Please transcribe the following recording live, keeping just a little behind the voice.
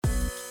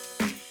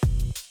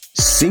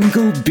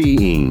Single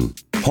Being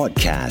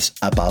Podcast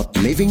about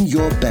living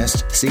your best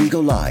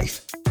single life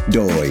โ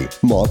ดย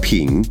หมอ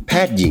ผิงแพ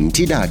ทย์หญิง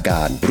ธิดาก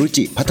ารรุ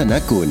จิพัฒน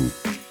กุล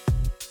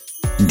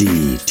ดี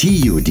ที่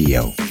อยู่เดีย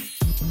ว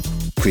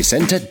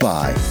Presented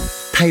by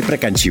ไทยประ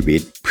กันชีวิ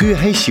ตเพื่อ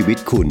ให้ชีวิต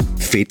คุณ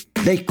ฟิต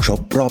ได้คร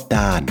บรอบ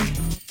ด้าน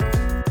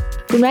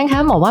คุณแม่คะ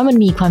บอกว่ามัน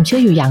มีความเชื่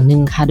ออยู่อย่างนึ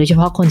งค่ะโดยเฉ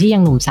พาะคนที่ยั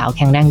งหนุ่มสาวแ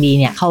ข็งแรงดี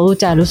เนี่ยเขา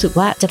จะรู้สึก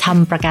ว่าจะท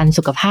ำประกัน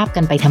สุขภาพ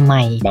กันไปทำไม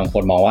บางค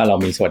นมองว่าเรา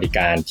มีสวัสดิก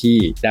ารที่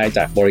ได้จ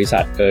ากบริษั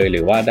ทห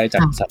รือว่าได้จา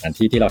กสถาน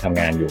ที่ที่เราทำ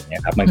งานอยู่เนี่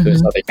ยครับมันคือ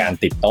สวัสดิการ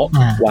ติดโต๊ะ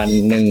วัน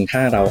นึงถ้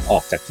าเราออ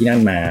กจากที่นั่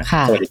นมา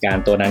สวัสดิการ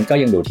ตัวนั้นก็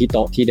ยังอยู่ที่โ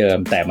ต๊ะที่เดิม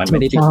แต่มันไม่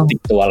ได้ติ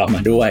ดตัวเราม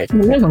าด้วย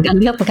เรื่องของการ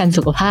เลือกประกัน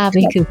สุขภาพ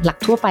นี่คือหลัก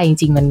ทั่วไปจ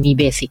ริงๆมันมี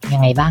เบสิกยั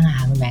งไงบ้างค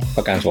ะคุณแม่ป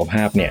ระกันสุขภ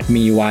าพเนี่ย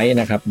มีไว้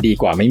นะครับดี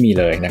กว่าไม่มี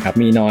เลยนะครับ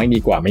มีน้อยดี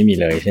กว่าไม่มี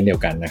เลยเช่นเดีย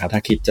วกันนะครับถ้า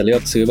คิดจะเลือ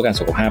กซื้อประกัน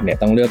สุขภาพเนี่ย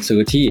ต้องเลือกซื้อ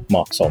ที่เหม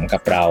าะสมกั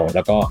บเราแ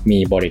ล้วก็มี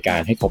บริการ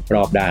ให้ครบร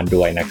อบด้าน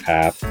ด้วยนะค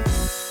รับ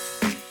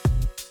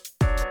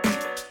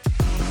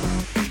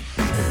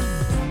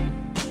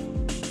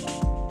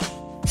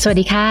สวัส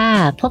ดีค่ะ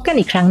พบกัน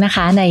อีกครั้งนะค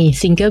ะใน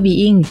Single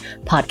Being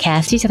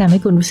Podcast ที่จะทำให้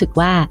คุณรู้สึก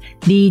ว่า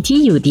ดีที่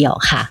อยู่เดี่ยว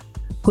ค่ะ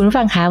คุณผู้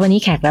ฟังคะวันนี้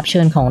แขกรับเชิ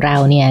ญของเรา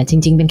เนี่ยจ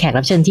ริงๆเป็นแขก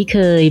รับเชิญที่เค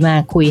ยมา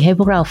คุยให้พ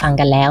วกเราฟัง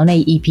กันแล้วใน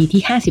EP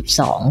ที่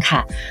52ค่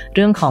ะเ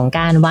รื่องของ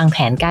การวางแผ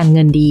นการเ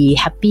งินดี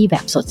แฮปปี้แบ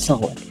บโส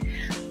ด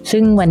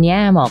ซึ่งวันนี้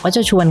หมอก็จ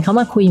ะชวนเขา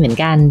มาคุยเหมือน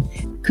กัน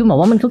คือหมอ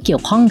ว่ามันก็เกี่ย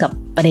วข้องกับ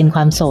ประเด็นคว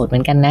ามโสดเหมื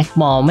อนกันนะ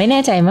หมอไม่แน่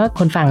ใจว่า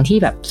คนฟังที่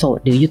แบบโสด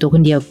หรืออยู่ตัวค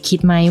นเดียวคิด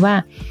ไหมว่า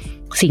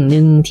สิ่งห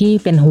นึ่งที่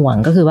เป็นห่วง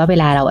ก็คือว่าเว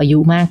ลาเราอายุ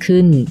มาก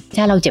ขึ้น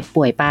ถ้าเราเจ็บ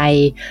ป่วยไป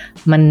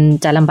มัน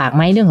จะลำบากไห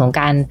มเรื่องของ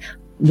การ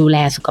ดูแล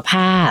สุขภ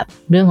าพ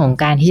เรื่องของ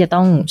การที่จะ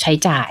ต้องใช้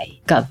จ่าย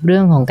กับเรื่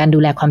องของการดู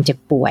แลความเจ็บ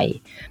ป่วย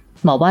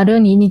หมอว่าเรื่อ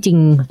งนี้จริง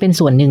ๆเป็น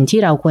ส่วนหนึ่งที่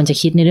เราควรจะ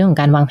คิดในเรื่องของ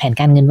การวางแผน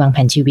การเงินวางแผ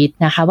นชีวิต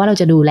นะคะว่าเรา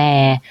จะดูแล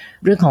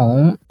เรื่องของ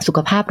สุข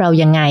ภาพเรา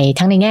ยังไง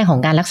ทั้งในแง่ของ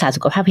การรักษา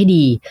สุขภาพให้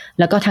ดี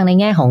แล้วก็ทั้งใน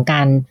แง่ของก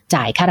าร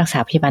จ่ายค่ารักษา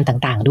พยาบาล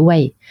ต่างๆด้วย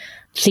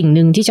สิ่งห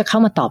นึ่งที่จะเข้า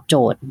มาตอบโจ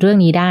ทย์เรื่อง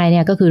นี้ได้เ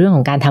นี่ยก็คือเรื่องข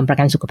องการทำประ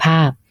กันสุขภ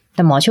าพแ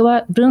ต่หมอเชื่อว่า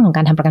เรื่องของก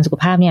ารทำประกันสุข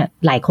ภาพเนี่ย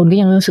หลายคนก็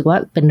ยังรู้สึกว่า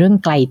เป็นเรื่อง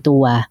ไกลตั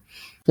ว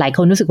หลายค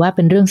นรู้สึกว่าเ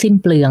ป็นเรื่องสิ้น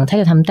เปลืองถ้า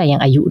จะทำแต่ยั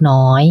งอายุ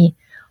น้อย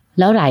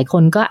แล้วหลายค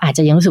นก็อาจจ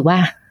ะยังรู้สึกว่า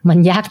มัน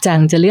ยากจัง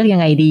จะเลือกยั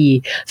งไงดี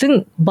ซึ่ง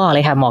บอกเล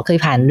ยค่ะหมอเคย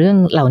ผ่านเรื่อง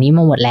เหล่านี้ม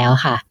าหมดแล้ว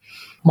ค่ะ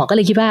หมอก็เล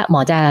ยคิดว่าหมอ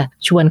จะ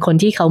ชวนคน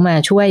ที่เขามา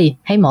ช่วย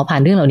ให้หมอผ่า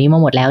นเรื่องเหล่านี้มา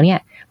หมดแล้วเนี่ย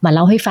มาเ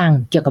ล่าให้ฟัง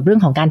เกี่ยวกับเรื่อ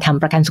งของการท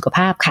ำประกันสุขภ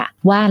าพค่ะ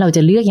ว่าเราจ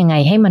ะเลือกยังไง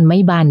ให้มันไม่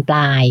บานปล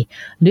าย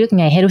เลือกยัง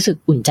ไงให้รู้สึก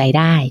อุ่นใจไ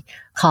ด้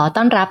ขอ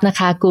ต้อนรับนะ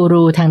คะกู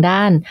รูทางด้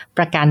านป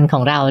ระกันขอ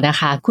งเรานะ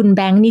คะคุณแ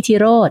บงค์นิธิ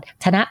โรจน์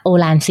ธนโอ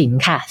ฬารส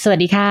ค่ะสวัส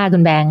ดีค่ะคุ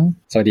ณแบงค์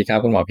สวัสดีครับ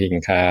คุณหมอพิง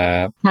ค์ครั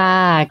บค่ะ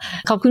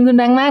ขอบคุณคุณแ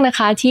บงค์มากนะค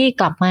ะที่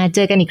กลับมาเจ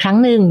อกันอีกครั้ง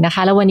นึงนะค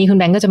ะแล้ววันนี้คุณ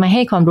แบงค์ก็จะมาใ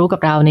ห้ความรู้กั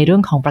บเราในเรื่อ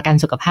งของประกัน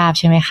สุขภาพ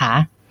ใช่ไหมคะ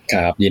ค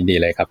รับยินดี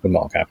เลยครับคุณหม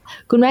อครับ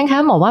คุณแบงค์คะ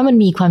หมอว่ามัน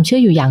มีความเชื่อ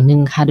อยู่อย่างนึ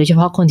งค่ะโดยเฉพ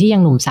าะคนที่ยั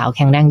งหนุ่มสาวแ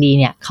ข็งแรงดี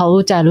เนี่ยเขา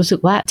จะรู้สึก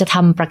ว่าจะท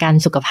ำประกัน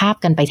สุขภาพ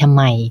กันไปทำไ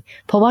ม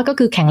เพราะว่าก็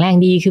คือแข็งแรง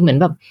ดีคือเหมือน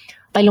แบบ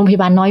ไปโรงพย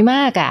าบาลน้อยม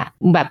ากอ่ะ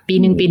แบบปี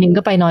นึง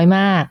ก็ไปน้อยม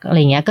ากอะไร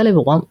เงี้ยก็เลยบ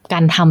อกว่ากา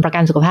รทำประกั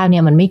นสุขภาพเนี่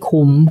ยมันไม่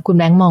คุ้มคุณ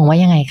แบงค์มองว่า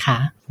ยังไงคะ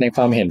ในค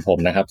วามเห็นผม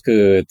นะครับคื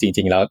อจ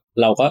ริงๆแล้ว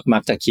เราก็มั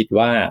กจะคิด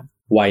ว่า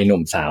วัยหนุ่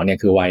มสาวเนี่ย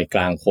คือวัยก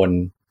ลางคน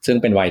ซึ่ง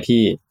เป็นวัย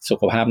ที่สุ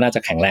ขภาพน่าจะ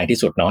แข็งแรงที่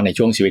สุดเนาะใน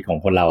ช่วงชีวิตของ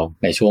คนเรา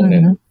ในช่วงนึ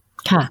ง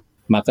ค่ะ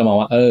มักจะมอง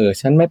ว่า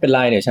ฉันไม่เป็นไร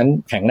เดี๋ยวฉัน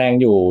แข็งแรง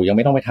อยู่ยังไ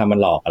ม่ต้องไปทำมัน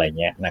หรอกอะไร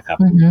เงี้ยนะครับ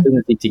ซึ่ง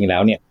จริงๆแล้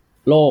วเนี่ย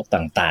โรค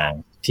ต่าง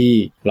ๆที่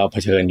เราเผ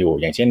ชิญอยู่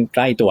อย่างเช่นใก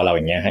ล้ตัวเราอ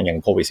ย่างเงี้ยอย่าง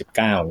โควิด19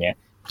อย่างเงี้ย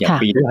อย่าง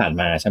ปีที่ผ่าน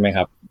มาใช่ไหมค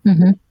รับ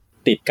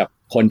ติดกับ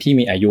คนที่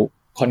มีอายุ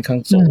ค่อนข้าง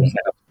สูงน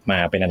ะครับมา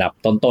เป็นอันดับ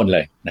ต้นๆเล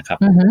ยนะครับ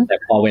แต่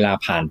พอเวลา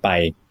ผ่านไป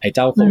ไอ้เ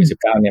จ้าโควิด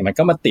19เนี่ยมัน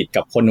ก็มาติด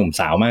กับคนหนุ่ม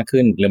สาวมาก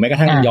ขึ้นหรือแม้กระ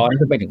ทั่งย้อน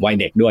ขึ้นไปถึงวัย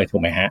เด็กด้วยถู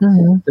กไหมฮะ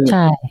ซึ่ง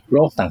โร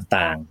ค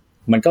ต่าง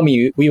ๆมันก็มี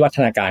วิวัฒ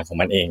นาการของ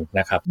มันเอง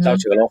นะครับเจ้า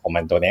เชื้อโรคของ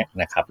มันตัวนี้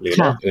นะครับหรือโ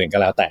รคอื่นก็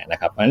แล้วแต่นะ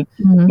ครับเพราะฉะนั้น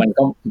มัน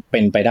ก็เป็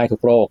นไปได้ทุ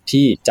กโรค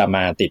ที่จะม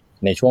าติด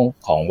ในช่วง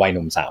ของวัยห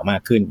นุ่มสาวมา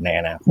กขึ้นใน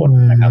อนาคต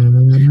นะครับ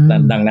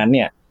ดังนั้นเ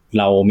นี่ย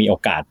เรามีโอ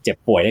กาสเจ็บ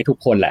ป่วยได้ทุก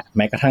คนแหละแ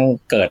ม้กระทั่ง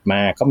เกิดมา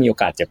ก็มีโอ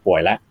กาสเจ็บป่วย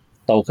และ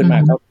โตขึ้นมา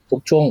ก็ทุ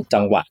กช่วงจั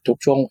งหวะทุก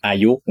ช่วงอา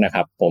ยุนะค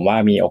รับผมว่า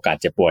มีโอกาส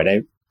เจ็บป่วยได้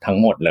ทั้ง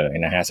หมดเลย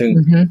นะฮะซึ่ง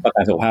ประกั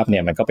นสุขภาพเนี่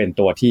ยมันก็เป็น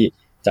ตัวที่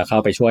จะเข้า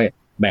ไปช่วย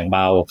แบ่งเบ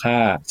าค่า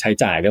ใช้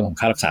จ่ายเรื่องของ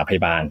ค่ารักษาพย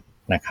าบาล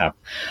นะครับ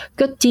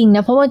ก็จริงน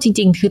ะเพราะว่าจ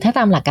ริงๆคือถ้าต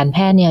ามหลักการแพ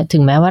ทย์เนี่ยถึ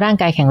งแม้ว่าร่าง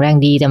กายแข็งแรง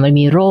ดีแต่มัน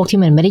มีโรคที่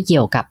มันไม่ได้เกี่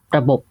ยวกับร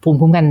ะบบภูมิ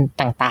คุ้มกัน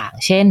ต่าง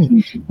ๆเช่น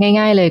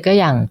ง่ายๆเลยก็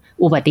อย่าง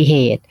อุบัติเห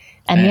ตุ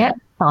อันเนี้ย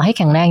ต่อให้แ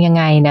ข็งแรงยัง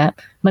ไงนะ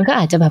มันก็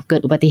อาจจะแบบเกิ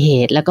ดอุบัติเห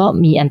ตุแล้วก็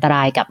มีอันตร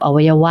ายกับอ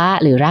วัยวะ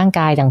หรือร่าง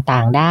กายต่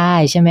างๆได้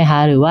ใช่ไหมคะ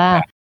หรือว่า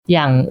อ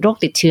ย่างโรค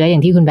ติดเชื้ออย่า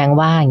งที่คุณแบงค์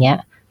ว่าอย่างเงี้ย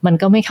มัน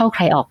ก็ไม่เข้าใค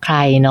รออกใคร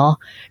เนาะ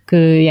คื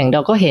ออย่างเร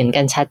าก็เห็น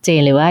กันชัดเจน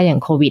เลยว่าอย่าง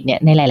โควิดเนี่ย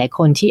ในหลายๆค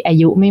นที่อา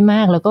ยุไม่ม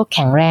ากแล้วก็แ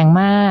ข็งแรง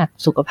มาก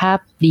สุขภาพ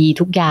ดี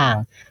ทุกอย่าง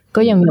ก็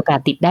ยังมีโอกาส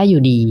ติดได้อ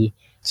ยู่ดี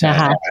นะ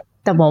คะ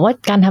แต่บอกว่า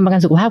การทำประกั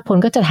นสุขภาพคน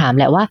ก็จะถาม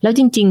แหละว่าแล้ว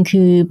จริงๆ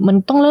คือมัน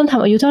ต้องเริ่มท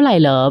ำอายุเท่าไหร่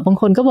เหรอบาง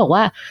คนก็บอก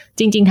ว่า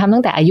จริงๆทำตั้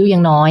งแต่อายุยั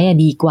งน้อย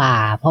ดีกว่า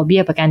เพราะเบี้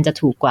ยประกันจะ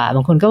ถูกกว่าบ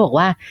างคนก็บอก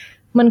ว่า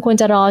มันควร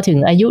จะรอถึง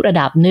อายุระ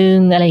ดับนึง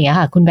อะไรอย่างเงี้ย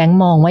ค่ะคุณแบงค์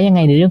มองว่ายังไ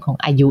งในเรื่องของ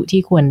อายุ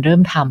ที่ควรเริ่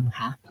มทำค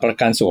ะประ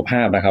กันสุขภ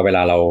าพนะครับเวล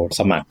าเรา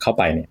สมัครเข้า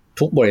ไปเนี่ย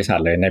ทุกบริษัท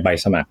เลยในใบ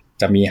สมัคร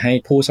จะมีให้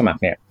ผู้สมัคร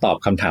เนี่ยตอบ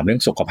คำถามเรื่อ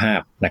งสุขภาพ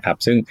นะครับ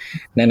ซึ่ง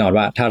แน่นอน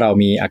ว่าถ้าเรา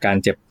มีอาการ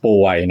เจ็บ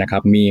ป่วยนะครั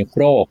บมี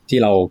โรคที่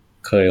เรา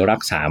เคยรั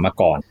กษามา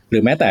ก่อนหรื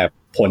อแม้แต่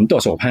ผลตรว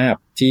จสุขภาพ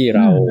ที่เ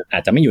ราอา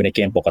จจะไม่อยู่ในเก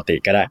ณฑ์ปกติ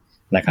ก็ได้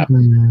นะครับ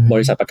บ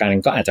ริษัทประกัน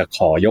ก็อาจจะข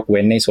อยกเ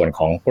ว้นในส่วนข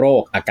องโร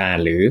คอาการ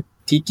หรือ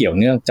ที่เกี่ยว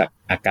เนื่องจาก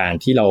อาการ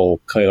ที่เรา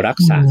เคยรัก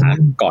ษา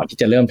ก่อนที่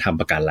จะเริ่มทำ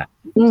ประกันละ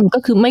ก็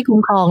คือไม่คุ้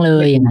มครองเล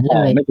ยอย่างนั้นเล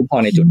ยไม่คุ้มครอ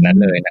งในจุดนั้น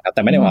เลยนะครับแ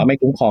ต่ไม่ได้ว่าไม่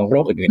คุ้มครองโร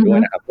คอื่นๆด้วย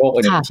นะครับโรค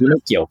อื่นๆที่ไม่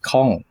เกี่ยว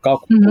ข้องก็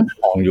คุ้ม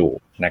ครองอยู่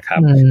นะครับ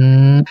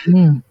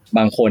บ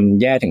างคน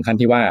แย่ถึงขั้น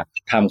ที่ว่า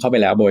ทำเข้าไป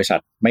แล้วบริษัท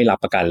ไม่รับ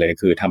ประกันเลย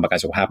คือทำประกัน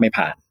สุขภาพไม่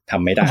ผ่านท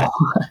ำไม่ได้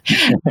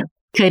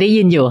เคยได้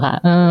ยินอยู่ค่ะ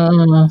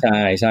ใ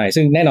ช่ใช่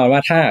ซึ่งแน่นอนว่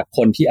าถ้าค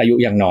นที่อายุ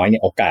ยังน้อยเนี่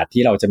ยโอกาส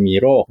ที่เราจะมี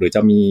โรคหรือจ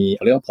ะมี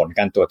เรื่องผล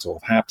การตรวจสุข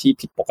ภาพที่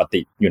ผิดปก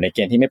ติอยู่ในเก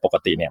ณฑ์ที่ไม่ปก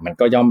ติเนี่ยมัน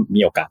ก็ย่อม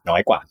มีโอกาสน้อ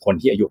ยกว่าคน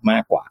ที่อายุมา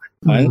กกว่า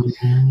เพราะฉะนั้น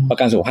ประ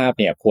กันสุขภาพ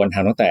เนี่ยควรท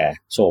ำตั้งแต่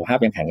สุขภาพ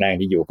ยังแข็งแรง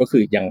ดีอยู่ก็คื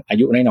อยังอา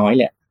ยุน้อยๆ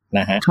แหละน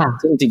ะฮะ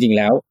ซึ่งจริงๆ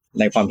แล้ว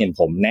ในความเห็น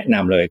ผมแนะน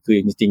ำเลยคือ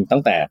จริงๆตั้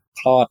งแต่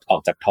คลอดออ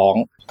กจากท้อง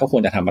ก็คว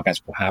รจะทำประกัน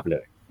สุขภาพเล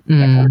ย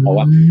นะครับเพราะ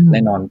ว่าแ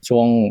น่นอนช่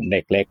วงเด็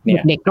กเล็กเนี่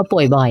ยเด็กก็ป่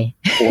วยบ่อย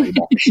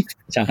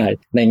ใช่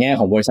ในแง่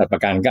ของบริษัทปร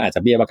ะกันก็อาจจะ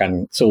เบี้ยประกัน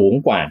สูง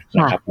กว่าน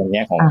ะครับในแ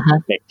ง่ของ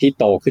เด็กที่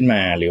โตขึ้นม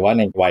าหรือว่าใ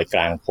นวัยก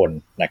ลางคน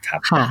นะครับ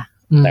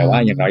แต่ว่า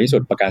อย่างน้อยที่สุ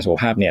ดประกันสุข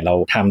ภาพเนี่ยเรา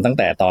ทำตั้ง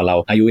แต่ตอนเรา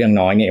อายุยัง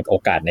น้อยเนี่ยโอ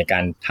กาสในกา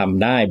รท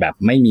ำได้แบบ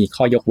ไม่มี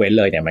ข้อยกเว้น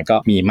เลยเนี่ยมันก็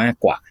มีมาก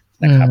กว่า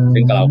นะครับ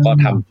ซึ่งเราก็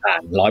ทำผ่า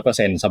น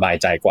 100% สบาย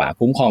ใจกว่า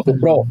คุ้มครองทุก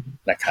โรค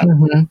นะครับ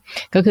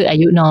ก็คืออา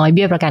ยุน้อยเ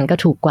บี้ยประกันก็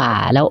ถูกกว่า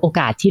แล้วโอ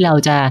กาสที่เรา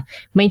จะ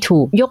ไม่ถู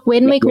กยกเว้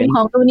นไม่คุ้มคร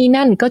องตัวนี้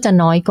นั่นก็จะ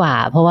น้อยกว่า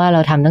เพราะว่าเร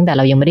าทำตั้งแต่เ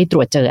รายังไม่ได้ตร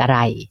วจเจออะไร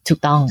ถูก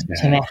ต้องใ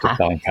ช่ไหมคะถู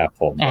กต้องครับ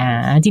ผม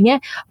ทีเนี้ย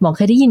หมอเค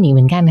ยได้ยินอีกเห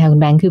มือนกันค่ะคุ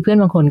ณแบงค์คือเพื่อน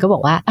บางคนก็บอ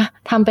กว่าอ่ะ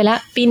ทำไปแล้ว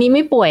ปีนี้ไ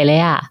ม่ป่วยเลย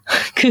อ่ะ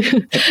คือ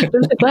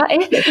รู้สึกว่า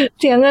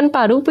เสียเงินเป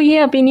ล่าทุกปี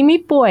อ่ะปีนี้ไม่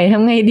ป่วยท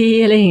ำไงดี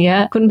อะไรอย่างเงี้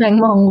ยคุณแบง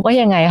ค์มองว่า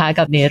ยังไงคะ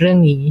กับในเรื่อง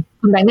นี้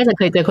คุณแบงค์น่าจะเ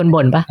คยเจอคน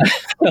บ่นปะ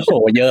โอ้โห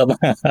เยอะม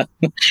าก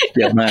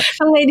เยอะมาก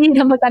ทำไงดี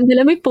ทำประกันไปแ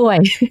ล้วไม่ป่วย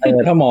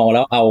ถ้ามองแ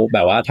ล้วเอาแบ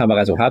บว่าทำประ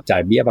กันสุขภาพจ่า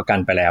ยเบี้ยประกัน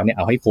ไปแล้วเนี่ยเ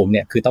อาให้คุ้มเ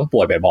นี่ยคือต้องป่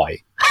วยบ่อย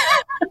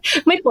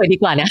ๆไม่ป่วยดี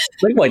กว่าเนี่ย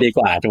ไม่ป่วยดีก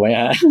ว่าถูกไหม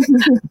ฮะ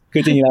คื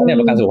อจริงๆแล้วเนี่ย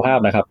ประกันสุขภาพ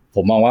นะครับผ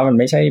มมองว่ามัน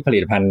ไม่ใช่ผลิ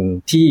ตภัณฑ์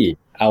ที่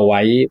เอาไ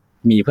ว้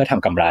มีเพื่อท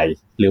ำกำไร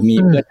หรือมี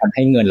เพื่อทำใ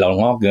ห้เงินเรา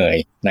งอกเงย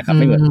นะครับไ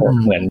ม่เห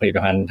มือนผลิต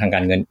ภัณฑ์ทางกา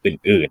รเงิน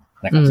อื่น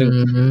ๆนะครับซึ่ง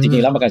จริ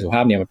งๆแล้วประกันสุขภ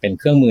าพเนี่ยมันเป็น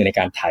เครื่องมือใน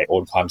การถ่ายโอ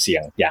นความเสี่ย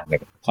งอย่างหนึ่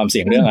งความเ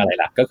สี่ยงเรื่องอะไร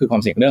ล่ะก็คือควา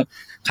มเสี่ยงเรื่อง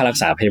ค่ารัก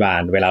ษาพยาบา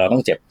ลเวลาเราต้อ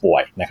งเจ็บป่ว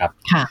ยนะครับ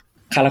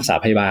ค่ารักษา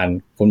พยาบาล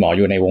คุณหมออ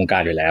ยู่ในวงกา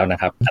รอยู่แล้วนะ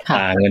ครับอัต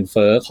ราเงินเ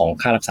ฟ้อของ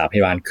ค่ารักษาพ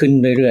ยาบาลขึ้น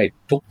เรื่อย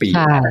ๆทุกปี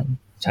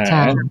ใช่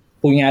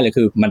พูดง่ายเลย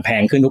คือมันแพ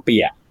งขึ้นทุกปี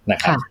นะ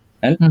ครับ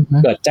นั้น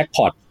เกิดแจ็คพ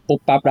อตปุ๊บ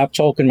ปั๊บรับโ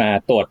ชคขึ้นมา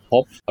ตรวจพ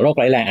บโรค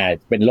ร้ายแรงอาจ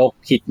เป็นโรค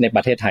ฮิตในป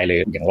ระเทศไทยเลย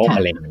อย่างโรคม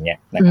ะเร็งอย่างเงี้ย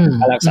นะครับ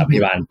ค่ารักษาพย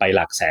าบาลไปห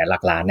ลักแสนหลั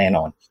กล้านแน่น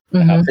อน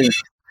นะครับซึ่ง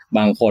บ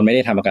างคนไม่ไ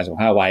ด้ทำประกันสุข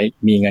ภาพไว้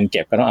มีเงินเ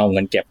ก็บก็ต้องเอาเ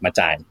งินเก็บมา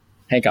จ่าย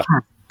ให้กับ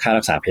ค่า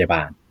รักษาพยาบ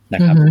าลน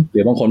ะครับหรื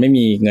อบางคนไม่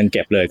มีเงินเ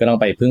ก็บเลยก็ต้อง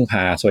ไปพึ่งพ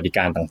าสวัสดิก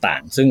ารต่า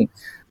งๆซึ่ง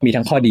มี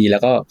ทั้งข้อดีแล้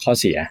วก็ข้อ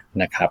เสีย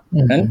นะครับ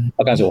นั้นป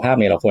ระกันสุขภาพ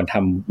เนี่ยเราควรท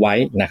ำไว้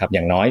นะครับอ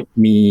ย่างน้อย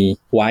มี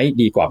ไว้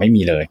ดีกว่าไม่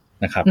มีเลย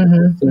นะครับ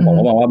ซึ่งผม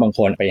ก็มองว่าบางค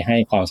นไปให้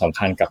ความสำ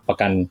คัญกับประ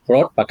กันร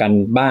ถประกัน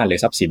บ้านหรือ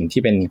ทรัพย์สิน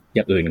ที่เป็นอ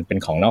ย่างอื่นเป็น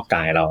ของนอกก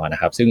ายเราน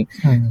ะครับซึ่ง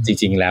จ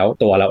ริงๆแล้ว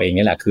ตัวเราเอง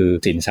นี่แหละคือ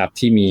สินทรัพย์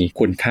ที่มี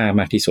คุณค่า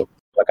มากที่สุด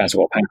ประกันสุ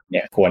ขภาพเ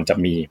นี่ยควรจะ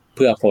มีเ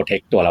พื่อโปรเทค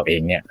ตัวเราเอ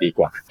งเนี่ยดีก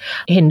ว่า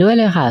เห็นด้วย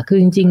เลยค่ะคือ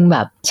จริงๆแบ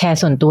บแชร์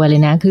ส่วนตัวเล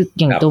ยนะคือ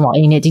อย่างตัวหมอเ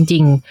องเนี่ยจริ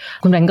ง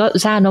ๆคุณแบงก์ก็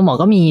ทราบว่าหมอ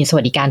ก็มีส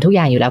วัสดิการทุกอ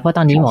ย่างอยู่แล้วเพราะต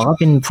อนนี้หมอก็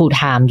เป็น full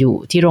time อยู่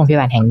ที่โรงพยา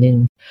บาลแห่งหนึ่ง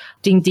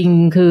จริง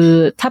ๆคือ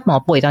ถ้าหมอ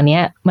ป่วยตอนนี้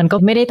มันก็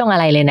ไม่ได้ต้องอะ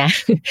ไรเลยนะ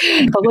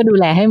เขาก็ดู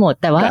แลให้หมด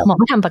แต่ว่าหมอ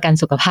ก็ทำประกัน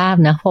สุขภาพ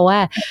นะเพราะว่า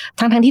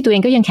ทั้งที่ตัวเอ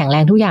งก็ยังแข็งแร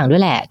งทุกอย่างด้ว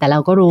ยแหละแต่เรา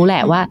ก็รู้แหล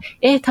ะว่า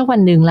ถ้าวัน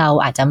นึงเรา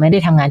อาจจะไม่ได้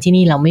ทำงานที่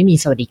นี่เราไม่มี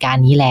สวัสดิการ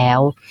นี้แล้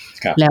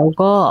ว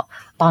ก็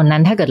ตอนนั้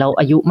นถ้าเกิดเรา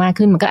อายุมาก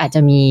ขึ้นมันก็อาจจ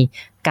ะมี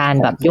การ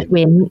แบบยกเ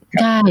ว้น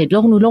ใช่โร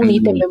คนู้นโรคนี้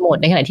เต็มไปหมด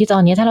ในขณะที่ตอ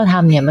นนี้ถ้าเราท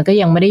ำเนี่ยมันก็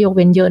ยังไม่ได้ยกเ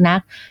ว้นเยอะนัก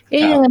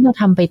งั้นเรา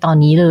ทำไปตอน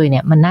นี้เลยเนี่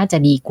ยมันน่าจะ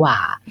ดีกว่า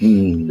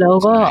แล้ว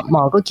ก็หม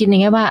อก็คิดใน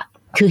แง่ว่า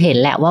คือเห็น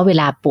แหละว่าเว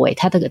ลาป่วย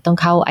ถ้าเกิดต้อง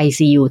เข้า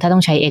ICU ถ้าต้อ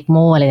งใช้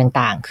ECMO อะไร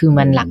ต่างๆคือ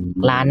มันหลัก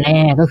ล้านแน่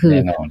ก็คือ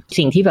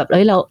สิ่งที่แบบ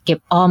เราเก็บ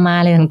ออมมา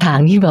อะไรต่าง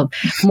ๆนี่แบบ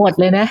หมด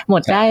เลยนะหม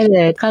ดได้เล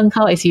ยเ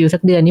ข้า ICU สั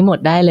กเดือนนี่หมด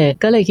ได้เลย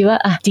ก็เลยคิดว่า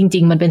จริ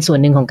งๆมันเป็นส่วน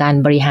หนึ่งของการ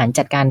บริหาร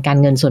จัดการการ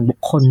เงินส่วนบุค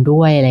คล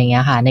ด้วยอะไรเงี้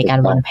ยค่ะในการ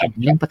วางแผน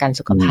เรื่องประกัน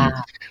สุขภาพ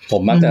ผ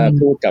มมักจะ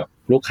พูดกับ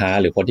ลูกค้า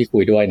หรือคนที่คุ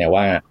ยด้วยเนี่ย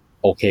ว่า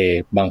โอเค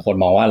บางคน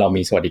มองว่าเรา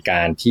มีสวัสดิก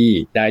ารที่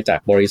ได้จาก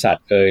บริษัท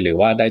หรือ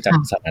ว่าได้จาก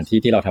สถานที่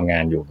ที่เราทำงา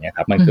นอยู่เนี่ยค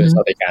รับมันคือส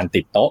วัสดิการ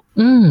ติดโต๊ะ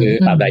คือ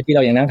ตราบใดที่เร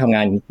ายังนั่งทำง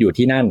านอยู่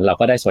ที่นั่นเรา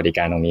ก็ได้สวัสดิก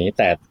ารตรงนี้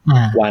แต่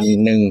วัน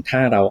นึงถ้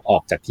าเราออ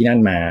กจากที่นั่น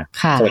มา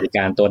สวัสดิก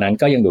ารตัวนั้น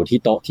ก็ยังอยู่ที่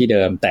โต๊ะที่เ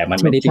ดิมแต่มัน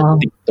ไม่ได้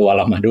ติดตัวเ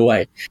รามาด้วย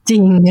จริ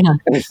งค่ะ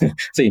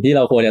สิ่งที่เร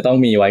าควรจะต้อง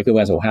มีไว้คือประ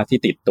กันสุขภาพที่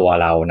ติดตัว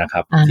เรานะค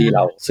รับที่เร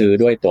าซื้อ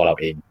ด้วยตัวเรา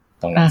เอง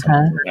ตรงนั้นสำคั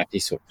ญมาก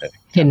ที่สุดเลย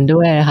เห็นด้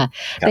วยค่ะ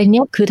แต่เ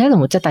นี้ยคือถ้าสม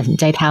มติจะตัดสิน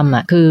ใจทำอ่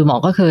ะคือหมอ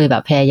ก็เคยแบ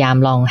บพยายาม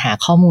ลองหา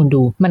ข้อมูล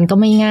ดูมันก็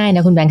ไม่ง่ายน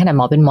ะคุณแบงค์ขนาดห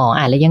มอเป็นหมอ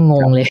อ่านแล้วยังง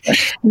งเลย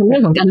เรื่อ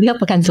งของการเลือก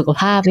ประกันสุข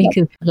ภาพนี่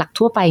คือหลัก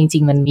ทั่วไปจริ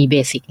งๆมันมีเบ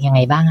สิกยังไง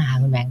บ้างคะ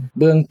คุณแบงค์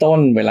เบื้องต้น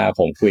เวลา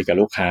ผมคุยกับ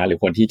ลูกค้าหรือ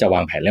คนที่จะวา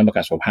งแผนเรื่องประ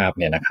กันสุขภาพ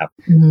เนี่ยนะครับ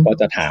ก็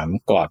จะถาม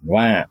ก่อน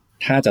ว่า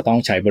ถ้าจะต้อง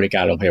ใช้บริก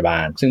ารโรงพยาบา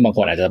ลซึ่งบางค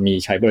นอาจจะมี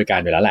ใช้บริการ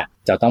อยู่แล้วแหละ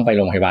จะต้องไปโ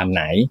รงพยาบาลไ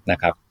หนนะ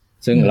ครับ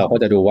ซึ่งเราก็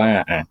จะดูว่า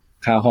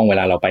ค่าห้องเว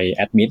ลาเราไปแ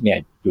อดมิดเนี่ย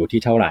อยู่ที่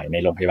เท่าไหร่ใน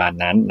โรงพยาบาล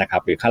นั้นนะครั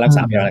บหรือค่ารักษ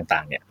าพยาบาลต่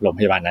างๆเนี่ยโรงพ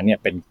ยาบาลนั้นเนี่ย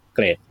เป็นเก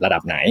รดระดั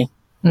บไหน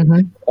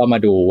ก็มา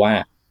ดูว่า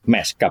แม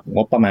ทช์กับง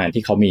บประมาณ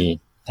ที่เขามี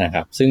นะค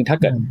รับซึ่งถ้า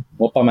เกิด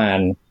งบประมาณ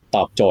ต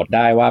อบโจทย์ไ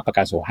ด้ว่าประ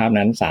กันสุขภาพ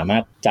นั้นสามา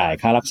รถจ่าย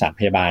ค่ารักษาพ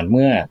ยาบาลเ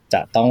มื่อจ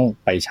ะต้อง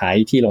ไปใช้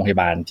ที่โรงพย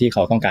าบาลที่เข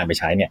าต้องการไป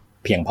ใช้เนี่ย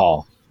เพียงพอ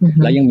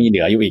แล้วยังมีเห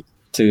ลืออยู่อีก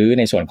ซื้อ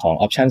ในส่วนของอ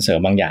อปชันเสริม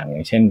บางอย่างอย่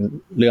างเช่น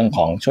เรื่องข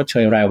องชดเช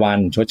ยรายวัน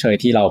ชดเชย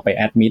ที่เราไปแ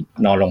อดมิด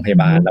นอนโรงพย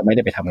าบาลแล้วไม่ไ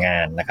ด้ไปทำงา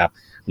นนะครับ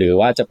หรือ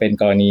ว่าจะเป็น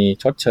กรณี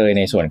ชดเชยใ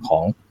นส่วนขอ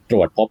งตร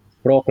วจพบ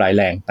โรคร้าย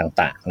แรง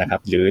ต่างๆนะครั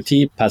บหรือ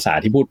ที่ภาษา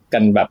ที่พูดกั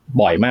นแบบ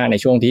บ่อยมากใน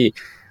ช่วงที่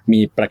มี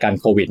ประกัน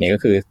โควิดเนี่ยก็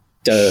คือ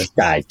เจอ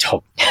จ่ายจ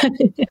บ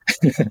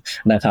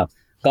นะครับ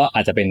ก็อ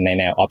าจจะเป็นใน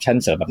แนวออปชัน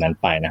เสริมแบบนั้น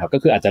ไปนะครับก็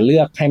คืออาจจะเลื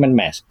อกให้มันแ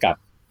มทช์กับ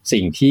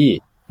สิ่งที่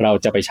เรา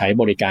จะไปใช้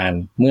บริการ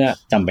เมื่อ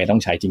จำเป็นต้อ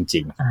งใช้จ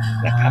ริง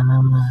ๆนะครับ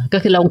ก็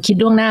คือเราคิด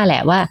ล่วงหน้าแหล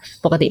ะว่า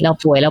ปกติเรา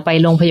ป่วยเราไป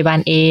โรงพยาบาล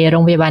A โร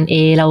งพยาบาล A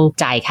เรา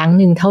จ่ายครั้ง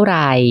นึงเท่าไห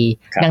ร่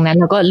ดังนั้น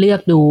เราก็เลือ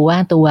กดูว่า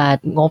ตัว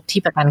งบ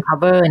ที่ประกัน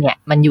cover เนี่ย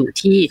มันอยู่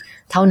ที่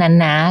เท่านั้น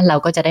นะเรา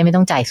ก็จะได้ไม่ต้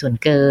องจ่ายส่วน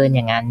เกินอ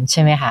ย่างนั้นใ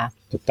ช่ไหมคะ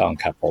ถูกต้อง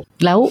ครับผม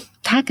แล้ว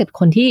ถ้าเกิด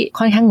คนที่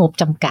ค่อนข้างงบ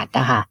จำกัด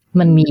อะค่ะ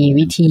มันมี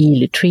วิธีห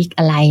รือทริค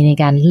อะไรใน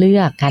การเลื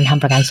อกการท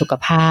ำประกันสุข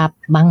ภาพ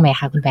บ้างไหม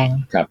คะคุณแบงค์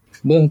ครับ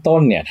เบื้องต้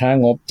นเนี่ยถ้า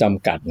งบจ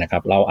ำกัดนะครั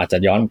บเราอาจจะ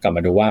ย้อนกลับม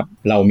าดูว่า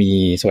เรามี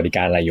สวัสดิก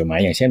ารอะไรอยู่ไหม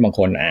อย่างเช่นบางค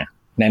น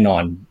แน่นอ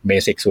นเบ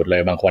สิกสุดเล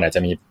ยบางคนอาจจ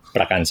ะมีป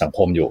ระกันสังค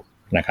มอยู่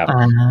นะครับ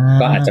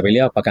ก็อาจจะไปเ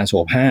ลือกประกันสุ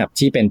ขภาพ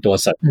ที่เป็นตัว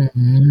เสริม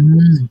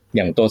อ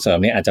ย่างตัวเสริม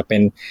เนี่ยอาจจะเป็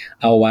น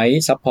เอาไว้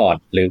ซัพพอร์ต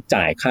หรือ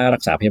จ่ายค่ารั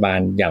กษาพยาบาล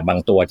อย่างบาง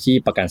ตัวที่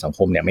ประกันสังค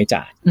มเนี่ยไม่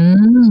จ่าย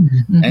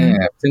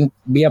ซึ่ง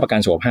เบี้ยประกัน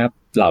สุขภาพ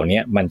เหล่านี้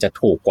มันจะ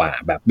ถูกกว่า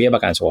แบบเบี้ยปร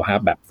ะกันสุขภาพ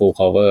แบบ full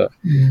cover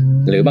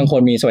หรือบางค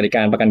นมีสวัสดิก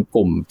ารประกันก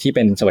ลุ่มที่เ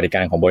ป็นสวัสดิก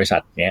ารของบริษั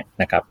ทเนี้ย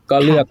นะครับก็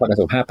เลือกประกัน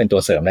สุขภาพเป็นตั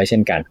วเสริมได้เช่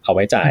นกันเอาไ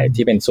ว้จ่าย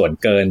ที่เป็นส่วน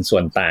เกินส่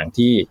วนต่าง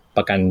ที่ป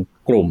ระกัน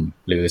กลุ่ม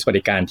หรือสวัส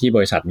ดิการที่บ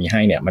ริษัทมีใ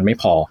ห้เนี่ยมันไม่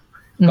พอ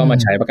ก็มา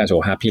ใช้ประกันสุข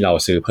ภาพที่เรา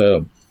ซื้อเพิ่ม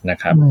นะ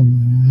ครับ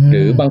ห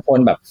รือบางคน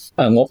แบบ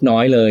งบน้อ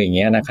ยเลยอย่างเ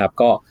งี้ยนะครับ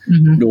ก็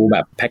ดูแบ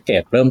บแพ็กเก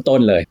จเริ่มต้น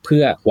เลยเพื่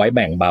อไว้แ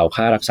บ่งเบา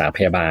ค่ารักษาพ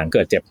ยาบาลเ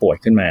กิดเจ็บป่วย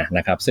ขึ้นมาน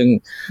ะครับซึ่ง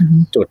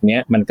จุดเนี้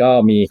ยมันก็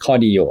มีข้อ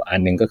ดีอยู่อัน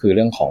นึงก็คือเ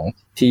รื่องของ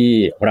ที่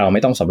เราไ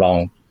ม่ต้องสำรอง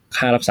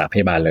ค่ารักษาพ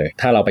ยาบาลเลย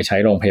ถ้าเราไปใช้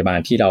โรงพยาบาล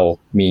ที่เรา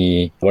มี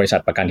บริษั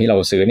ทประกันที่เรา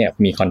ซื้อเนี่ย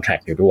มีคอนแทรค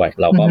อยู่ด้วย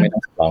เราก็ไม่ต้อ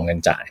งสำรองเงิน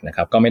จ่ายนะค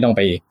รับก็ไม่ต้องไ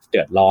ปเ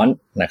ดือดร้อน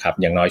นะครับ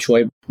อย่างน้อยช่วย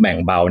แบ่ง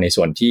เบาใน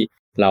ส่วนที่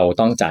เรา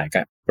ต้องจ่าย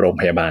กับโรง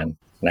พยาบาล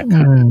นะค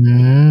รับ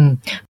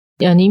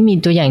อันนี้มี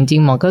ตัวอย่างจริ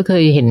งหมอก็เค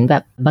ยเห็นแบ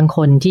บบางค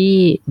นที่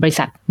บริ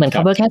ษัทเหมือน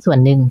cover แค่ส่วน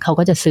หนึ่งเขา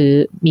ก็จะซื้อ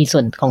มีส่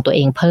วนของตัวเอ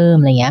งเพิ่ม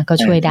อะไรเงี้ยก็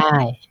ช่วยได้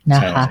น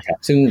ะคะ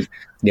ซึ่ง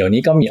เดี๋ยว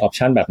นี้ก็มีออป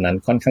ชันแบบนั้น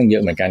ค่อนข้างเยอ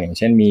ะเหมือนกันอย่างเ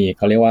ช่นมีเ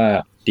ขาเรียกว่า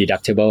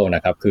deductible น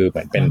ะครับคือเห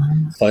มือนเป็น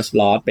first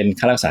loss เป็น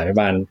ค่ารักษาพย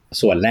าบาล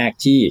ส่วนแรก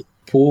ที่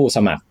ผู้ส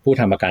มัครผู้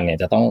ทำประกันเนี่ย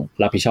จะต้อง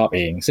รับผิดชอบเอ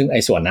งซึ่งไอ้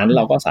ส่วนนั้นเ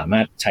ราก็สามา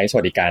รถใช้ส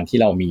วัสดิการที่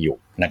เรามีอยู่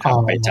นะครับ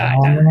ไปจ่าย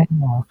ได้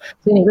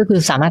ซึ่งนี่ก็คือ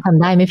สามารถท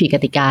ำได้ไม่ผิดก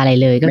ติกาอะไร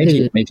เลยก็คือ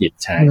ไม่ผิด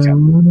ใช่ครับ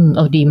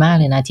ดีมาก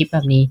เลยนะทิปแบ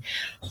บนี้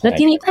แล้ว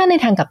ทีนี้ถ้าใน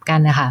ทางกลับกัน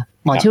นะคะ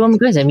หมอเชื่อว่ามัน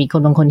ก็จะมีค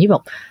นบางคนที่แบ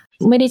บ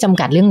ไม่ได้จำ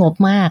กัดเรื่องงบ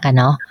มากอะ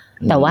เนาะ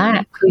แต่ว่า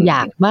คืออย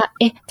ากว่า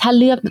ถ้า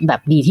เลือกแบ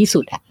บดีที่สุ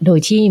ดอะโดย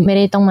ที่ไม่ไ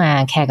ด้ต้องมา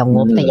แคร์กับง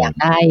บแต่อยาก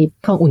ได้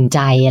ความอุ่นใจ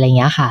อะไร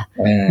เงี้ยค่ะ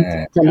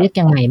จะเลือก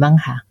ยังไงบ้าง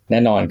คะแน่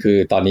นอนคือ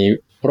ตอนนี้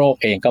โรค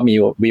เองก็มี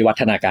วิวั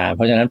ฒนาการเพ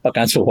ราะฉะนั้นประ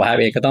กันสุขภาพ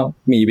เองก็ต้อง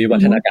มีวิวั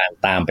ฒนาการ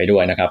ตามไปด้ว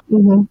ยนะครับ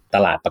ต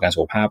ลาดประกันสุ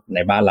ขภาพใน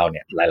บ้านเราเ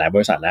นี่ยหลายๆบ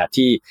ริษัทแล้ว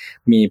ที่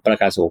มีประ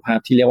กันสุขภาพ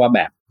ที่เรียกว่าแ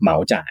บบเหมา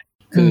จ่าย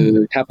คือ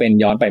ถ้าเป็น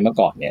ย้อนไปเมื่อ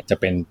ก่อนเนี่ยจะ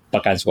เป็นปร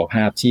ะกันสุขภ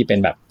าพที่เป็น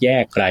แบบแย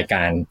กรายก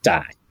ารจ่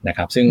ายนะค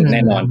รับซึ่งแ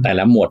น่นอนแต่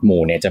ละหมวดห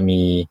มู่เนี่ยจะ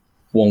มี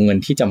วงเงิน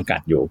ที่จำกั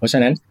ดอยู่เพราะฉะ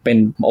นั้นเป็น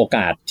โอก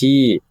าสที่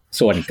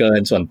ส่วนเกิน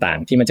ส่วนต่าง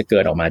ที่มันจะเกิ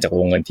ดออกมาจากว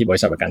งเงินที่บริ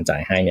ษัทประกันจ่า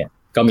ยให้เนี่ย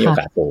ก็มีโอ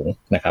กาสสูง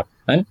นะครับ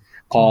นั้น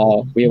พอ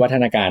วิวัฒ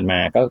นาการมา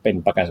ก็เป็น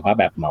ประกันสุขภาพ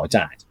แบบเหมา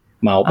จ่าย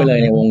เหมาไปเลย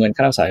ในวงเงิน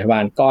ค่ารักษาพยาบา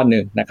ลก้อนนึ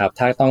งนะครับ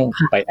ถ้าต้อง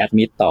ไปแอด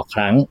มิดต่อค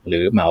รั้งหรื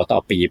อเหมาต่อ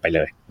ปีไปเล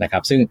ยนะครั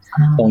บซึ่ง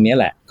ตรงนี้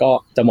แหละก็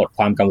จะหมดค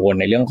วามกังวล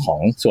ในเรื่องของ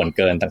ส่วนเ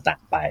กินต่า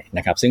งๆไปน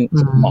ะครับซึ่ง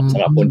เหมาะสำ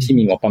หรับคนที่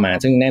มีงบประมาณ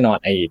ซึ่งแน่นอน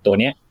ไอ้ตัว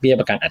เนี้ยเบี้ย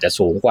ประกันอาจจะ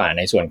สูงกว่าใ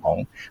นส่วนของ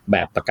แบ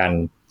บประกัน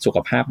สุข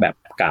ภาพแบบ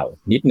เก่า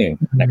นิดนึง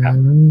นะครับ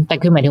แต่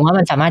คือหมายถึงว่า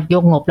มันสามารถย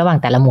กงบระหว่าง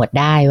แต่ละหมวด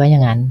ได้ว่าอย่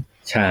างนั้น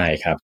ใช่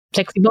ครับ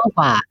flexible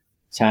กว่า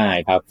ใช่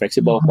ครับ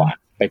flexible กว่า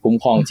ไปคุ้ม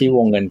ครองที่ว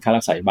งเงินค่า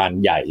รักษาพยาบาล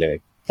ใหญ่เลย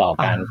ต่อ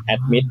การแอ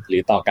ดมิดหรื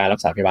อต่อการรัก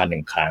ษาพยาบาล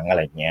1ครั้งอะไร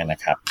อย่างเงี้ยนะ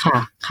ครับค่ะ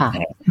ค่ะ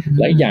แ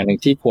ละอีกอย่างนึง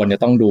ที่ควรจะ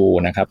ต้องดู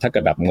นะครับถ้าเกิ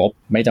ดแบบงบ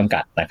ไม่จำ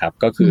กัดนะครับ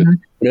ก็คือ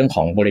เรื่องข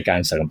องบริการ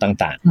เสริม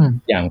ต่าง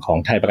ๆอย่างของ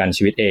ไทยประกัน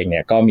ชีวิตเองเนี่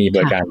ยก็มีบ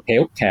ริการ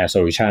Health Care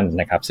Solution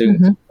นะครับซึ่ง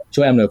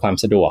ช่วยอำนวยความ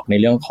สะดวกใน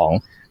เรื่องของ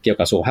เกี่ยว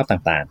กับสุขภาพ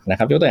ต่างๆนะค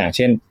รับยกตัวอย่างเ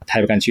ช่นไทย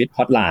ประกันชีวิตฮ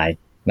อตไลน์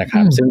นะค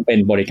รับซึ่งเป็น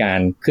บริการ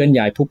เคลื่อน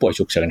ย้ายผู้ป่วย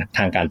ฉุกเฉินท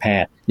างการแพ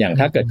ทย์อย่าง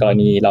ถ้าเกิดกร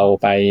ณีเรา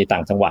ไปต่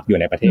างจังหวัดอยู่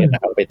ในประเทศน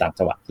ะครับไปต่าง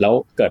จังหวัดแล้ว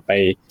เกิดไป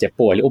เจ็บ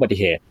ป่วยหรืออุบัติ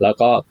เหตุแล้ว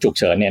ก็ฉุก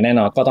เฉินเนี่ยแน่น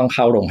อนก็ต้องเ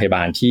ข้าโรงพยาบ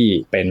าลที่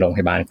เป็นโรงพ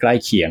ยาบาลใกล้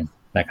เคียง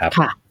นะครับ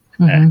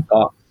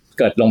ก็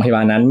เกิดโรงพยาบ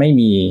าลนั้นไม่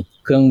มี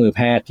เครื่องมือแพ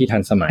ทย์ที่ทั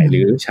นสมัยห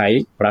รือใช้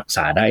รักษ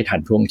าได้ทัน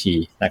ท่วงที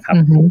นะครับ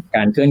ก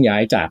ารเคลื่อนย้า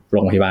ยจากโร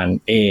งพยาบาล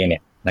A เนี่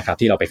ยนะครับ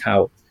ที่เราไปเข้า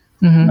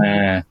มา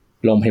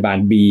โรงพยาบาล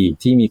B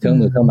ที่มีเครื่อง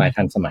มือเครื่องไม้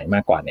ทันสมัยม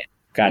ากกว่าเนี่ย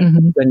การ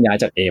เคลื่อนย้าย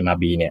จาก A มา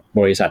B เนี่ย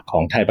บริษัทขอ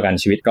งไทยประกัน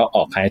ชีวิตก็อ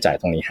อกค่าใช้จ่าย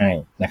ตรงนี้ให้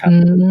นะครับ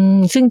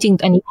ซึ่งจริง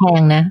อันนี้แพ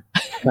งนะ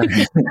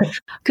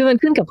คือมัน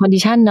ขึ้นกับคอนดิ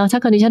ชันเนาะถ้า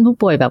คอนดิชันผู้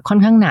ป่วยแบบค่อน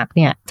ข้างหนักเ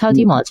นี่ยเท่า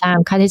ที่หมอทราบ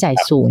ค่าใช้จ่าย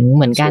สูงเ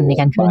หมือนกันใน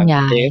การเคลื่อน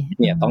ย้าย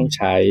เนี่ยต้องใ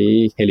ช้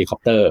เฮลิคอป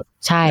เตอร์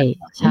ใช่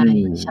ใช่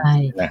ใช่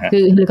คื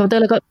อเฮลิคอปเตอ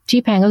ร์แล้วก็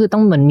ที่แพงก็คือต้อ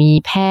งเหมือนมี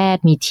แพท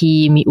ย์มีที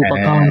มมีอุป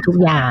กรณ์ทุก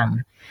อย่าง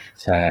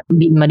ใช่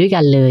บินมาด้วย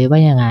กันเลยว่า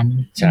อย่างนั้น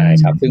ใช่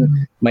ครับซึ่ง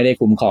ไม่ได้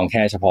คุ้มครองแ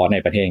ค่เฉพาะใน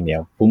ประเทศอย่างเดีย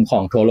วคุ้มครอ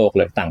งทั่วโลกเ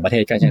ลยต่างประเท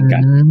ศก็เช่นกั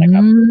นนะค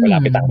รับเวลา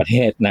ไปต่างประเท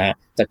ศนะฮะ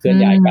จะเคลื่อน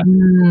ย้ายกัน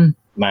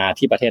มา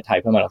ที่ประเทศไทย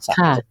เพื่อมารักษา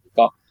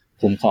ก็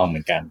คุ้มครองเหมื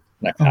อนกัน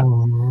นะครับ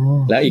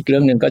แล้วอีกเรื่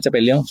องนึงก็จะเป็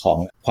นเรื่องของ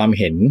ความ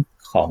เห็น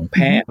ของแพ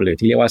ทย์หรือ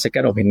ที่เรียกว่า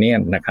second opinion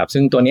นะครับ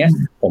ซึ่งตัวเนี้ย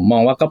ผมมอ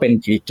งว่าก็เป็น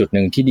อีกจุด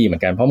นึงที่ดีเหมือ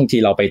นกันเพราะบางที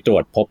เราไปตรว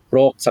จพบโร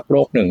คสักโร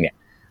คนึงเนี่ย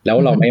แล้ว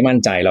เราไม่มั่น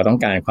ใจเราต้อง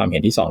การความเห็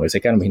นที่2หรือ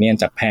second opinion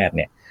จากแพทย์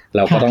เนี่ยเ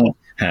ราก็ต้อง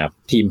หา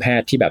ทีมแพ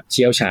ทย์ที่แบบเ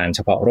ชี่ยวชาญเฉ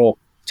พาะโรค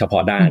เฉพา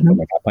ะด้านถูกไ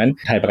หมครับเพราะฉะนั้น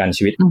ไทยประกัน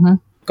ชีวิต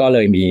ก็เล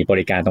ยมีบ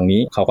ริการตรง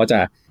นี้เขาก็จะ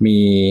มี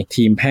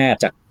ทีมแพทย์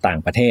จากต่าง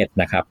ประเทศ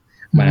นะครับ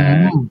มา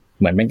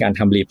เหมือนเป็นการ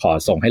ทำรีพอร์ต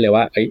ส่งให้เลย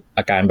ว่า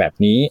อาการแบบ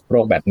นี้โร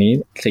คแบบนี้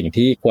สิ่ง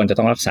ที่ควรจะ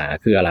ต้องรักษา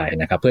คืออะไร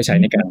นะครับเพื่อใช้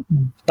ในการ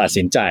ตัด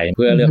สินใจเ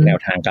พื่อเลือกแนว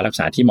ทางการรัก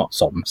ษาที่เหมาะ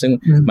สมซึ่ง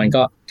มัน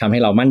ก็ทำให้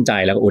เรามั่นใจ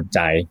แล้วก็อุ่นใจ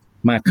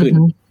มากขึ้น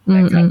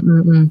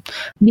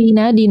ดี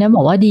นะบ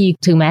อกว่าดี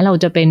ถึงแม้เรา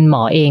จะเป็นหม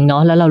อเองเนา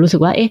ะแล้วเรารู้สึ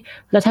กว่าเอ๊ะ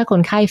แล้วถ้าค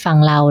นไข้ฟัง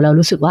เรา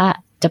รู้สึกว่า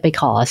จะไป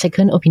ขอ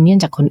second opinion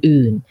จากคน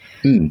อื่น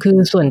คือ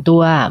ส่วนตั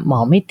วหมอ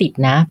ไม่ติด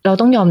นะเรา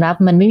ต้องยอมรับ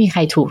มันไม่มีใคร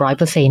ถูก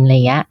 100% อะไร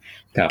เงี้ย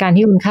การ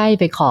ที่คนไข้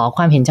ไปขอค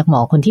วามเห็นจากหม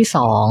อคนที่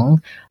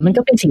2มัน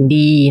ก็เป็นสิ่ง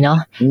ดีเนาะ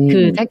คื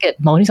อถ้าเกิด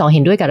หมอที่2เ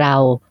ห็นด้วยกับเรา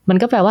มัน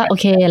ก็แปลว่าโอ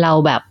เคเรา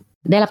แบบ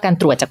ได้รับการ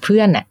ตรวจจากเพื่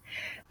อนน่ะ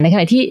ในข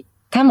ณะที่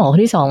ถ้าหมอค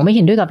นที่2ไม่เ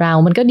ห็นด้วยกับเรา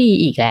มันก็ดี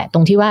อีกแหละตร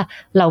งที่ว่า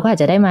เราก็อาจ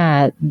จะได้มา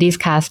ดิส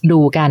คัสดู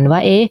กันว่า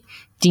เอ๊ะ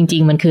จริ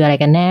งๆมันคืออะไร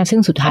กันแน่ซึ่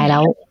งสุดท้ายแล้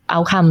วเอา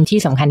คำที่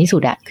สำคัญที่สุ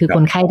ดอะคือค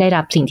นไข้ได้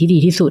รับสิ่งที่ดี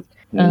ที่สุด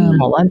ห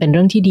มอว่ามันเป็นเ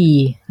รื่องที่ดี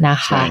นะ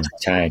คะ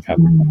ใช่ครับ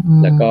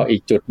แล้วก็อี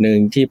กจุดนึง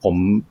ที่ผม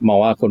มอง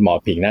ว่าคุณหมอ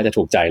ผิงน่าจะ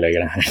ถูกใจเลย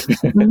นะ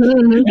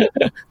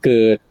คื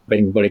อเป็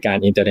นบริการ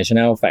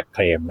international fact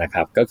claim นะค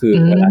รับก็คือ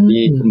เวลา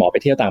ที่คุณหมอไป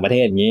เที่ยวต่างประเท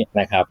ศอย่างนี้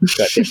นะครับเ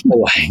กิดเจ็บ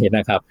ป่วยน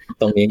ะครับ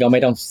ตรงนี้ก็ไม่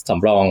ต้องส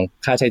ำรอง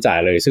ค่าใช้จ่าย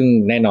เลยซึ่ง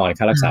แน่นอน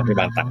ค่ารักษาพยา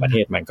บาลต่างประเท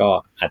ศมันก็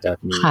อาจจะ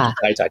มี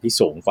ค่าใช้จ่ายที่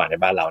สูงกว่าใน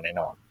บ้านเราแน่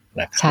นอน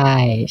ใช่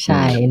ใ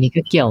ช่อันนี้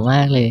ก็เกี่ยวม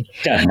ากเลย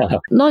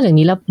นอกจาก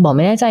นี้แล้วบอกไ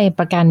ม่แน่ใจ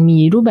ประกันมี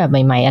รูปแบบใ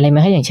หม่ๆอะไรไหม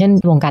คะอย่างเช่น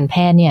วงการแพ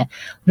ทย์เนี่ย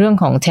เรื่อง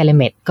ของเทเลเ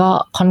มดก็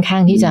ค่อนข้า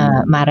งที่จะ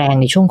มาแรง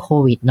ในช่วงโค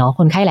วิดเนาะ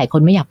คนไข้หลายค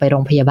นไม่อยากไปโร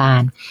งพยาบา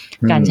ล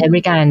การใช้บ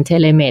ริการเท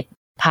เลเมด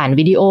ผ่าน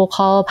วิดีโอค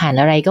อลผ่าน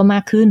อะไรก็ม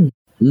ากขึ้น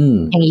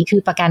อย่างนี้คื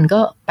อประกันก็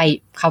ไป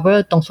cover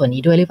ตรงส่วน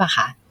นี้ด้วยหรือเปล่าค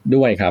ะ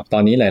ด้วยครับตอ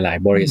นนี้หลาย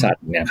ๆบริษัท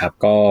เนี่ยครับ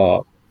ก็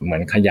เหมือ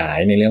นขยาย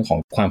ในเรื่องของ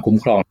ความคุ้ม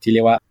ครองที่เ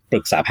รียกว่าป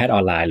รึกษาแพทย์อ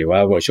อนไลน์หรือว่า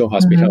virtual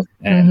hospital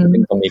ซึ่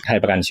งตรงนี้ไทย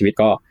ประกันชีวิต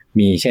ก็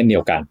มีเช่นเดี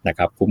ยวกันนะค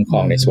รับคุ้มครอ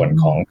งในส่วน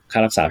ของค่า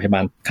รักษาพยาบ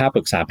าลค่าป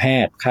รึกษาแพ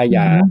ทย์ค่าย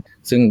า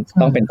ซึ่ง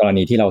ต้องเป็นกร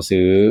ณีที่เรา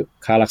ซื้อ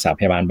ค่ารักษาพ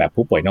ยาบาลแบบ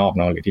ผู้ป่วยนอกเ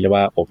นาะหรือที่เรียก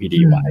ว่า OPD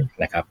ไว้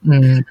นะครับ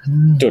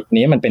จุด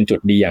นี้มันเป็นจุด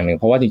ดีอย่างหนึ่ง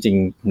เพราะว่าจริง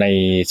ๆใน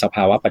สภ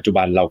าวะปัจจุ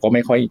บันเราก็ไ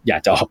ม่ค่อยอยา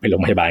กจะออกไปโร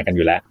งพยาบาลกันอ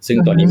ยู่แล้วซึ่ง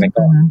ตัวนี้มัน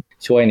ก็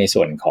ช่วยใน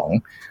ส่วนของ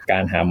กา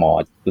รหาหมอ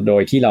โด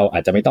ยที่เราอา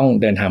จจะไม่ต้อง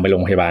เดินทางไปโร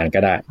งพยาบาลก็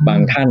ได้บา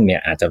งท่านเนี่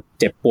ยอาจจะ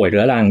เจ็บป่วยเ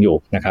รื้อรังอยู่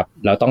นะครับ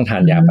แล้วต้องทา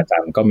นยาประจ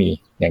ำก็มี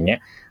อย่างเงี้ย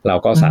เรา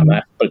ก็สามาร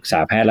ถปรึกษา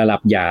แพทย์และรั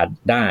บยา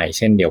ได้เ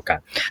ช่นเดียวกัน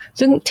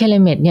ซึ่งเทเล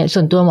เมดเนี่ยส่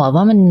วนตัวหมอ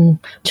ว่ามัน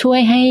ช่วย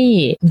ให้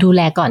ดูแ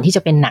ลก่อนที่จ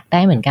ะเป็นหนักไ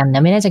ด้เหมือนกันน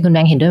ะไม่แน่ใจคุณแบ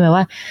งค์เห็นด้วยไหม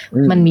ว่า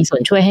มันมีส่ว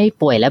นช่วยให้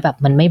ป่วยแล้วแบบ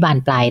มันไม่บาน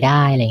ปลายไ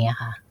ด้อะไรเงี้ย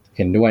ค่ะเ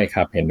ห็นด้วยค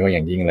รับเห็นด้วยอ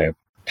ย่างยิ่งเลย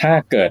ถ้า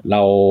เกิดเร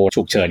า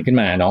ฉุกเฉินขึ้น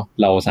มาเนาะ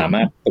เราสาม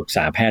ารถปรึกษ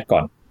าแพทย์ก่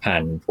อนผ่า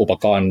นอุป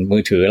กรณ์มื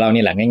อถือเรา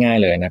นี่แหละง่าย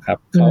ๆเลยนะครับ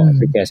เข้าแอป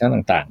พลิเคชัน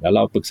ต่างๆแล้วเร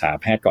าปรึกษา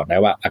แพทย์ก่อนได้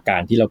ว่าอากา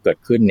รที่เราเกิด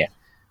ขึ้นเนี่ย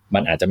มั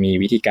นอาจจะมี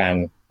วิธีการ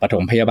ปฐ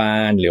มพยาบา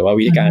ลหรือว่า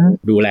วิธีการ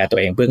ดูแลตัว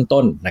เองเบื้อง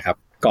ต้นนะครับ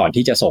ก่อน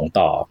ที่จะส่ง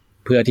ต่อ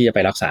เพื่อที่จะไป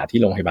รักษาที่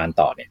โรงพยาบาล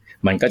ต่อเนี่ย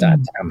มันก็จะ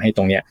ทำให้ต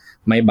รงเนี้ย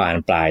ไม่บาน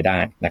ปลายได้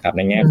นะครับใ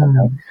นแง่ของ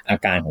อา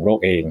การของโรค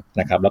เอง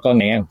นะครับแล้วก็ใ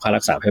นแง่ของค่า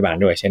รักษาพยาบาล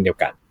ด้วยเช่นเดียว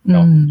กัน เน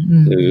าะ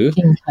หรือ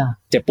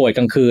เจ็บป่วยก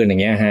ลางคืนอย่า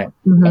งเงี้ยฮะ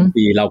บาง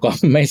ทีเราก็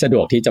ไม่สะด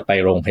วกที่จะไป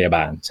โรงพยาบ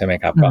าลใช่ไหม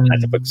ครับก็อาจ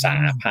จะปรึกษา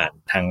ผ่าน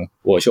ทาง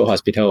virtual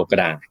hospital ก็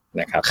ได้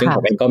นะครับซึ่งผ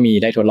มเองก็มี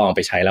ได้ทดลองไป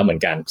ใช้แล้วเหมือ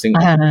นกันซึ่ง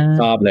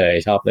ชอบเลย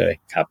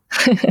ครับ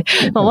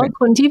บอกว่า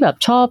คนที่แบบ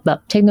ชอบแบบ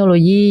เทคโนโล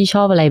ยีช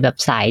อบอะไรแบบ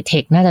สายเท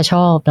คน่าจะช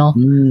อบเนาะ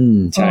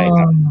ใช่ค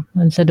รับ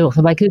มันสะดวกส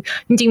บายคือ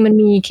จริงๆมัน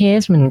มีเค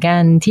สเหมือนกั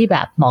นที่แบ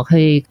บหมอเค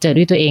ยเจอ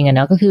ด้วยตัวเองอะเ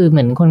นาะก็คือเห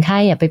มือนคนไข้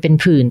อะไปเป็น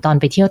ผื่นตอน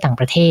ไปเที่ยวต่าง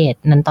ประเทศ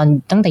นั้นตอน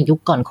ตั้งแต่ยุค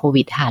ก่อนโค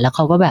วิดค่ะแล้วเข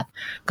าก็แบบ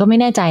ก็ไม่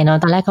แน่ใจเนาะ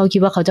ตอนแรกเขาคิ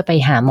ดว่าเขาจะไป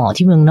หาหมอ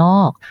ที่เมืองนอ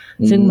ก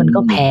ซึ่งมันก็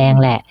แพง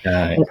แหละ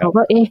แต่เขา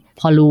ก็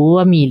พอรู้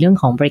ว่ามีเรื่อง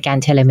ของบริการ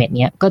เทเลเมด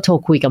เนี้ยก็โทร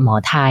คุยกับหมอ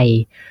ไทย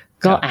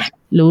ก็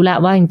รู้ละ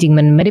ว่าจริงๆ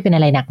มันไม่ได้เป็นอ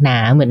ะไรหนักหนา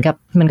เหมือนกับ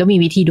มันก็มี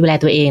วิธีดูแล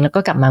ตัวเองแล้วก็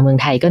กลับมาเมือง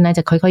ไทยก็น่าจ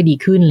ะค่อยๆดี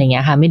ขึ้นอะไรเ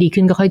งี้ยค่ะไม่ดี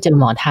ขึ้นก็ค่อยเจอ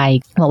หมอไทย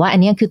บอกว่าอัน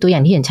นี้คือตัวอย่า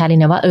งที่เห็นชัดเลย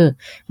นะว่า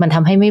มันท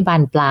ำให้ไม่บา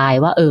นปลาย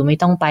ว่าไม่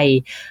ต้องไป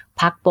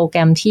พักโปรแกร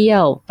มเที่ย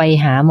วไป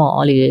หาหมอ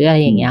หรืออะไร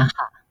อย่างเงี้ย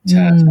ค่ะใ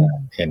ช่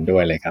เห็นด้ว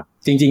ยเลยครับ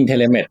จริงๆเท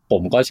เลเมดผ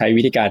มก็ใช้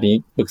วิธีการนี้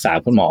ปรึกษา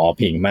คุณหมอ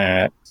ผิงมา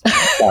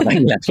ตอนนั้น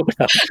แหละทุกค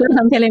รั้งคือท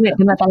ำเทเลเมด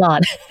ขึ้นมาตลอด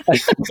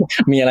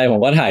มีอะไรผม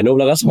ก็ถ่ายรูป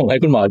แล้วก็ส่งให้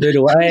คุณหมอช่วย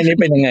ดูว่านี่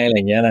เป็นยังไงอะไร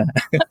เงี้ยนะ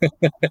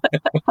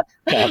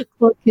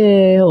โอเค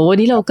วัน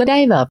นี้เราก็ได้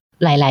แบบ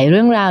หลายๆเ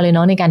รื่องราวเลยเน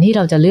าะในการที่เ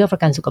ราจะเลือกปร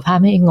ะกันสุขภาพ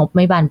ให้งบไ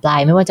ม่บานปลาย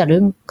ไม่ว่าจะเรื่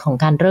องของ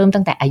การเริ่ม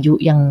ตั้งแต่อายุ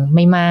ยังไ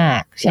ม่มา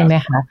กใช่ไหม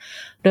คะ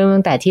เริ่ม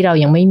ตั้งแต่ที่เรา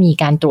ยังไม่มี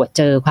การตรวจเ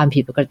จอความผิ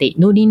ดปกติ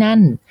นู่นนี่นั่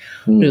น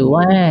หรือ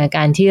ว่าก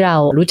ารที่เรา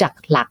รู้จัก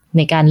หลักใ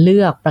นการเลื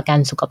อกประกัน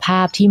สุขภ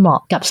าพที่เหมาะ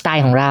กับสไต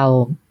ล์ของเรา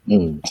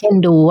เช่น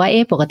ดูว่า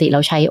ปกติเร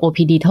าใช้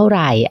OPD เท่าไห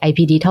ร่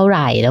IPD เท่าไห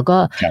ร่แล้วก็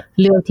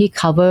เลือกที่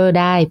cover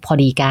ได้พอ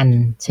ดีกัน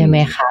ใช่ไหม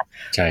คะ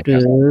หรื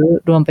อ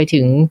รวมไป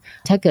ถึง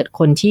ถ้าเกิด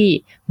คนที่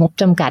งบ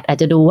จำกัดอาจ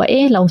จะดูว่า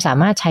เราสา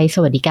มารถใช้ส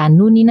วัสดิการ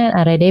นู่นนี่นั่น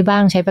อะไรได้บ้า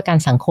งใช้ประกัน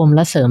สังคมแล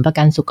ะเสริมประ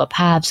กันสุขภ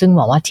าพซึ่งบ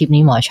อกว่าทิป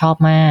นี้หมอชอบ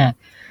มาก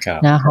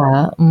นะคะ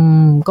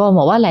ก็บ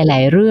อกว่าหลา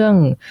ยๆเรื่อง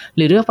ห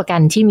รือเรื่องประกั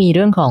นที่มีเ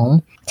รื่องของ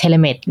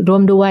telemed ร่ว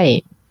มด้วย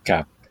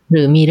ห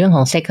รือมีเรื่องข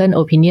อง second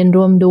opinion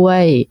ร่วมด้ว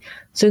ย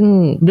ซึ่ง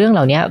เรื่องเห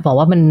ล่านี้บอก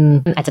ว่ามัน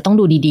อาจจะต้อง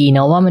ดูดีๆเน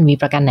าะว่ามันมี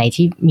ประกันไหน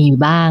ที่มี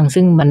บ้าง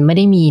ซึ่งมันไม่ไ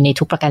ด้มีใน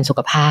ทุกประกันสุข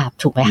ภาพ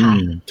ถูกไหมคะ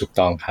ถูก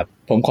ต้องครับ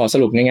ผมขอส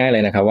รุปง่ายๆเล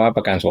ยนะครับว่าป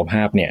ระกันสุขภ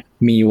าพเนี่ย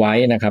มีไว้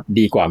นะครับ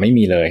ดีกว่าไม่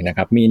มีเลยนะค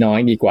รับมีน้อย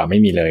ดีกว่าไม่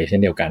มีเลยเช่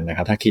นเดียวกันนะค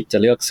รับถ้าคิดจะ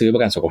เลือกซื้อปร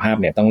ะกันสุขภาพ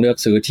เนี่ยต้องเลือก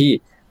ซื้อที่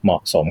เหมา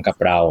ะสมกับ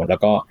เราแล้ว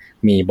ก็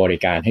มีบริ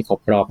การให้คร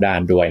บรอบด้า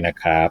นด้วยนะ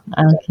ครับโ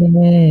อเค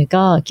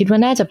ก็คิดว่า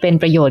น่าจะเป็น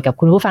ประโยชน์กับ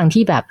คุณผู้ฟัง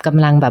ที่แบบก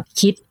ำลังแบบ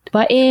คิด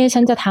ว่าฉั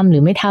นจะทำหรื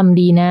อไม่ทำ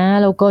ดีนะ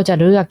แล้วก็จะ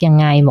เลือกยัง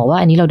ไงบอกว่า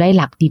อันนี้เราได้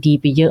หลักดี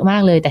ๆไปเยอะมา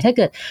กเลยแต่ถ้าเ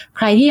กิดใ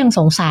ครที่ยังส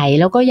งสัย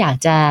แล้วก็อยาก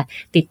จะ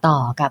ติดต่อ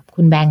กับ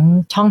คุณแบงค์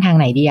ช่องทาง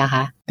ไหนดีอะค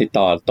ะติด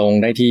ต่อตรง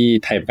ได้ที่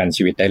ไทยประกัน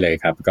ชีวิตได้เลย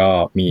ครับก็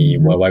มี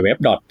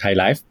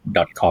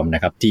www.thailife.com น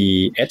ะครับ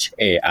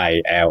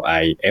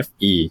THAILIFE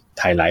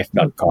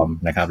thailife.com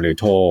นะครับหรือ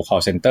โทร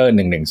call center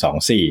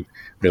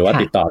 1124หรือว่า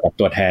ติดต่อกับ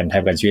ตัวแทนไทย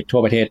ประกันชีวิตทั่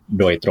วประเทศ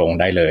โดยตรง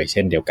ได้เลยเ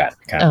ช่นเดียวกัน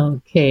ครับโอ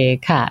เค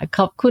ค่ะข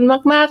อบคุณ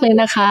มากๆเลย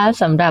นะคะ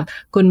สำหรับ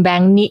คุณแบ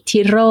งค์นิธิ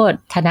โรจ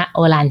น์ธนโอ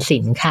ฬารสิ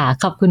นค่ะ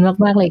ขอบคุณ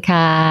มากๆเลย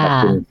ค่ะขอบ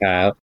คุณค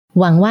รับ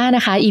หวังว่าน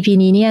ะคะ EP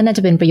นี้เนี่ยน่าจ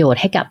ะเป็นประโยช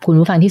น์ให้กับคุณ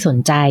ผู้ฟังที่สน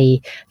ใจ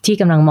ที่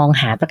กำลังมอง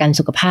หาประกัน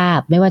สุขภาพ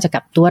ไม่ว่าจะ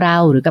กับตัวเรา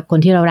หรือกับคน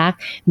ที่เรารัก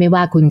ไม่ว่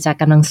าคุณจะ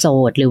กำลังโส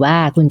ดหรือว่า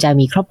คุณจะ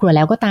มีครอบครัวแ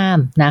ล้วก็ตาม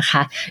นะค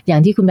ะอย่า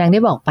งที่คุณแบงค์ไ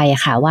ด้บอกไป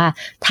ค่ะว่า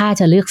ถ้า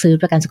จะเลือกซื้อ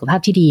ประกันสุขภาพ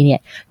ที่ดีเนี่ย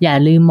อย่า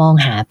ลืมมอง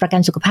หาประกั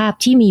นสุขภาพ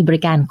ที่มีบ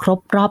ริการครบ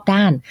รอบ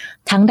ด้าน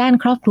ทั้งด้าน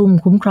ครอบคลุม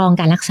คุ้มครอง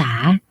การรักษา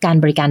การ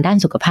บริการด้าน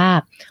สุขภาพ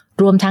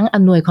รวมทั้งอ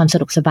ำนวยความสะ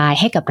ดวกสบาย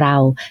ให้กับเรา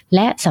แล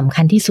ะสำ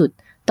คัญที่สุด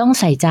ต้อง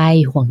ใส่ใจ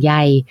ห่วงใย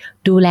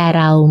ดูแล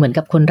เราเหมือน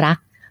กับคนรัก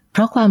เพ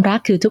ราะความรัก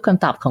คือทุกค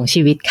ำตอบของ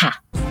ชีวิตค่ะ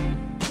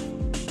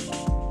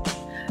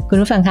คุณ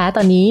ผู้ฟังคะต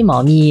อนนี้หมอ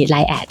มี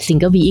LINE แอด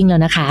Single Being แล้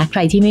วนะคะใคร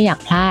ที่ไม่อยาก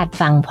พลาด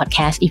ฟังพอดแค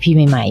สต์ EP ใ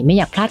หม่ๆไม่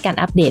อยากพลาดการ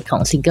อัปเดตขอ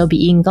ง Single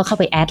Being ก็เข้า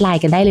ไปแอดไล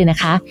น์กันได้เลยนะ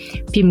คะ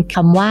พิมพ์ค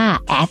ำว่า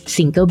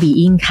 @Single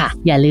Being ค่ะ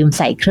อย่าลืมใ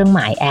ส่เครื่องหม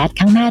ายแอด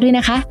ข้างหน้าด้วยน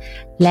ะคะ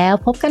แล้ว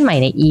พบกันใหม่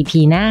ใน EP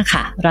หน้า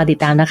ค่ะรอติด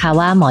ตามนะคะ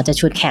ว่าหมอจะ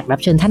ชวนแขกรับ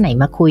เชิญท่านไหน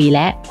มาคุยแล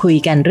ะคุย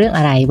กันเรื่องอ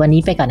ะไรวัน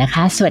นี้ไปก่อนนะค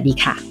ะสวัสดี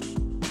ค่ะ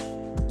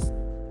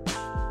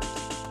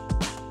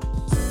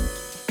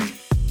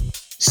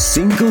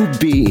Single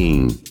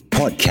Being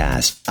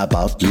Podcast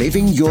about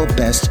living your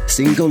best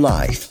single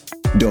life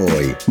โด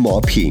ยหมอ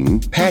ผิง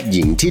แพทย์ห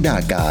ญิงธิดา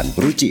การ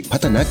รุจิพั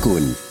ฒนกุ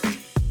ล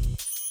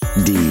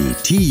ดี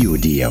ที่อยู่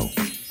เดียว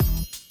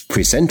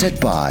Presented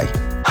by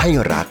ให้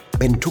รัก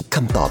เป็นทุกค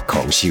ำตอบข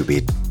องชีวิ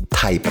ตไ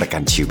ทยประกั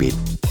นชีวิต